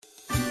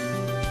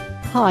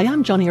Hi,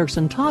 I'm Joni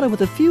Eareckson Tada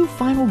with a few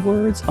final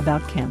words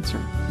about cancer.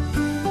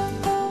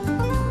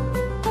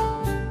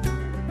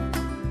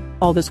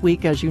 All this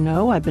week, as you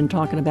know, I've been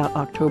talking about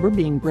October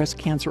being Breast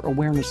Cancer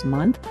Awareness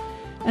Month,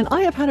 and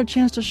I have had a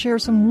chance to share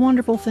some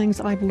wonderful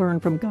things I've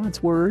learned from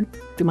God's Word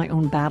through my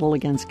own battle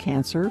against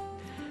cancer.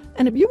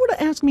 And if you were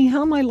to ask me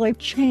how my life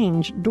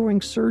changed during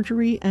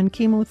surgery and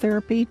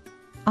chemotherapy,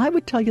 I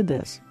would tell you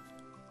this.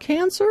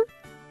 Cancer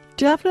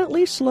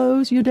definitely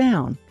slows you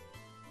down.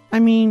 I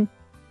mean,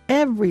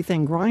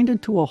 everything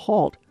grinded to a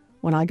halt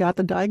when I got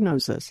the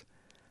diagnosis.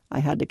 I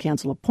had to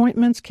cancel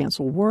appointments,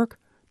 cancel work,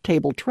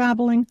 table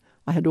traveling.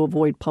 I had to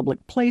avoid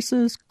public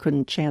places,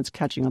 couldn't chance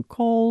catching a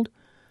cold.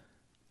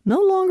 No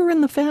longer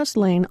in the fast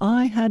lane,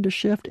 I had to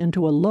shift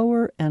into a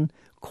lower and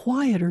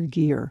quieter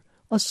gear,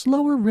 a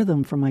slower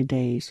rhythm for my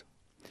days.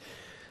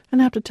 And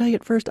I have to tell you,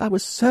 at first I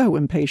was so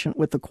impatient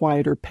with the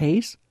quieter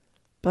pace,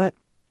 but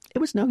it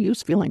was no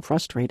use feeling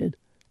frustrated.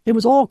 It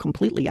was all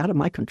completely out of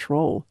my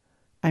control.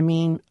 I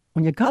mean,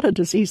 when you got a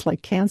disease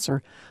like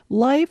cancer,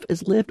 life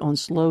is lived on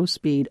slow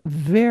speed,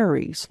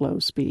 very slow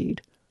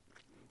speed.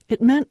 It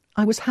meant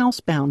I was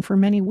housebound for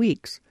many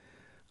weeks.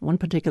 One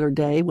particular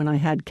day, when I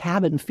had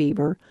cabin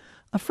fever,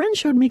 a friend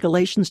showed me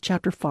Galatians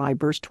chapter 5,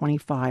 verse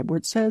 25, where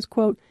it says,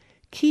 quote,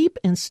 "Keep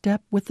in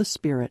step with the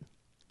Spirit."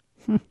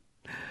 The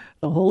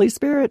Holy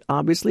Spirit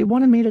obviously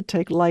wanted me to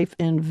take life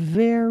in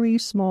very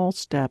small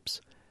steps.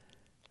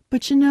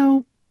 But you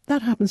know,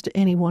 that happens to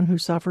anyone who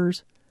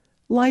suffers.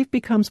 Life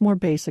becomes more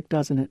basic,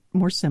 doesn't it?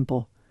 More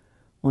simple.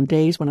 On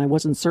days when I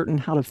wasn't certain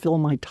how to fill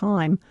my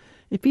time,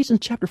 Ephesians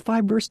chapter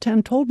 5, verse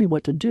 10 told me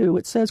what to do.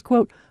 It says,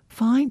 quote,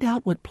 "Find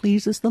out what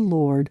pleases the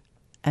Lord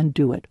and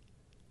do it."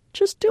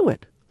 Just do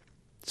it.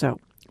 So,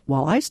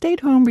 while I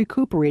stayed home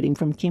recuperating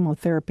from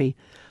chemotherapy,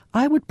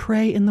 I would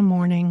pray in the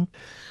morning,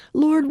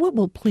 "Lord, what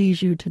will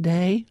please you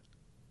today?"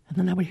 And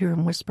then I would hear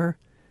him whisper,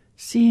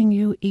 "Seeing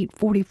you eat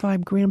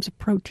 45 grams of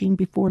protein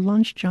before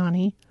lunch,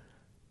 Johnny."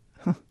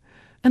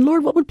 And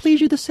Lord, what would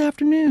please you this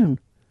afternoon?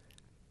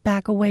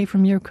 Back away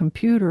from your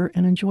computer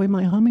and enjoy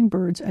my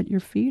hummingbirds at your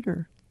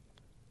feeder.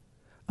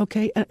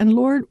 Okay, and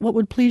Lord, what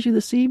would please you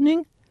this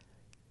evening?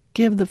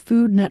 Give the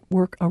Food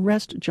Network a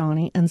rest,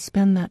 Johnny, and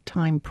spend that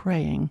time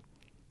praying.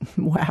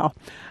 Wow.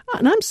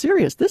 And I'm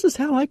serious. This is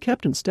how I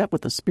kept in step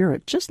with the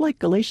Spirit, just like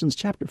Galatians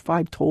chapter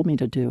 5 told me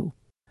to do.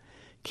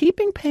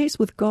 Keeping pace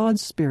with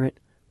God's Spirit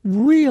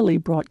really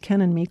brought Ken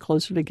and me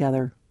closer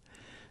together.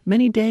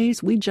 Many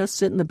days we'd just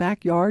sit in the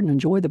backyard and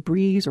enjoy the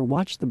breeze or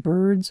watch the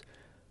birds.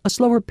 A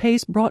slower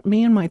pace brought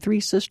me and my 3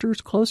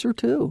 sisters closer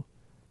too.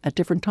 At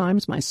different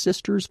times, my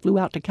sisters flew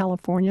out to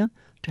California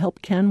to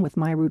help Ken with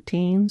my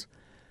routines.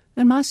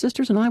 And my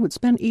sisters and I would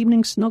spend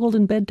evenings snuggled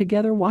in bed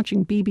together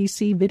watching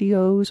BBC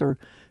videos or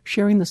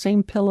sharing the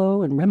same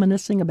pillow and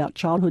reminiscing about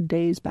childhood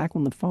days back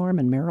on the farm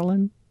in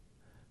Maryland.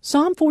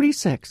 Psalm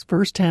 46,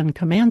 verse 10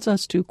 commands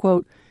us to,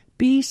 quote,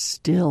 "Be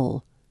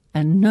still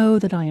and know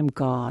that I am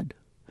God."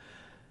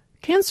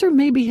 Cancer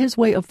may be his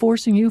way of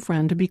forcing you,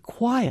 friend, to be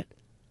quiet,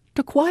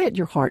 to quiet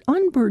your heart,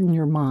 unburden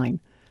your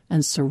mind,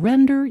 and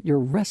surrender your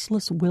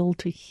restless will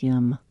to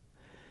him.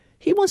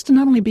 He wants to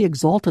not only be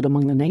exalted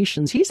among the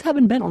nations, he's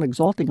heaven bent on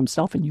exalting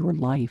himself in your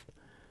life.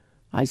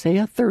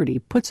 Isaiah 30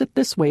 puts it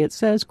this way. It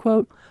says,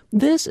 quote,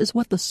 "This is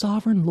what the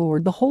sovereign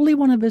Lord, the Holy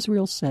One of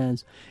Israel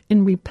says,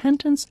 in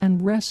repentance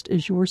and rest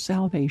is your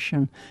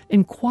salvation.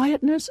 In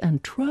quietness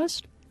and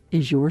trust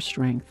is your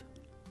strength."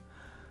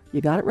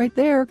 You got it right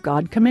there.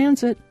 God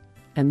commands it.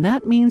 And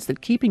that means that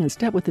keeping in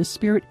step with his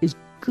Spirit is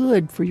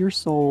good for your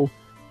soul,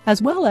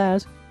 as well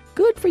as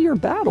good for your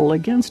battle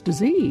against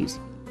disease.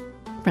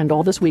 Friend,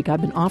 all this week I've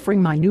been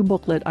offering my new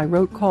booklet I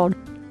wrote called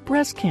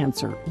Breast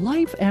Cancer,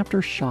 Life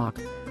After Shock.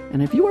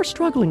 And if you are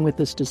struggling with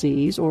this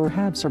disease or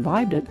have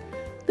survived it,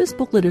 this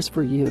booklet is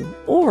for you.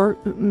 Or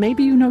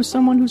maybe you know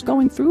someone who's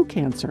going through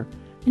cancer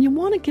and you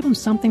want to give them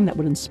something that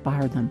would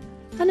inspire them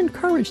and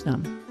encourage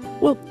them.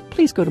 Well,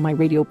 please go to my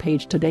radio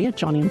page today at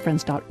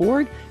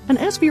johnnyandfriends.org and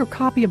ask for your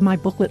copy of my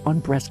booklet on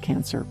breast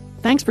cancer.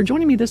 Thanks for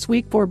joining me this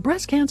week for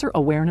Breast Cancer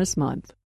Awareness Month.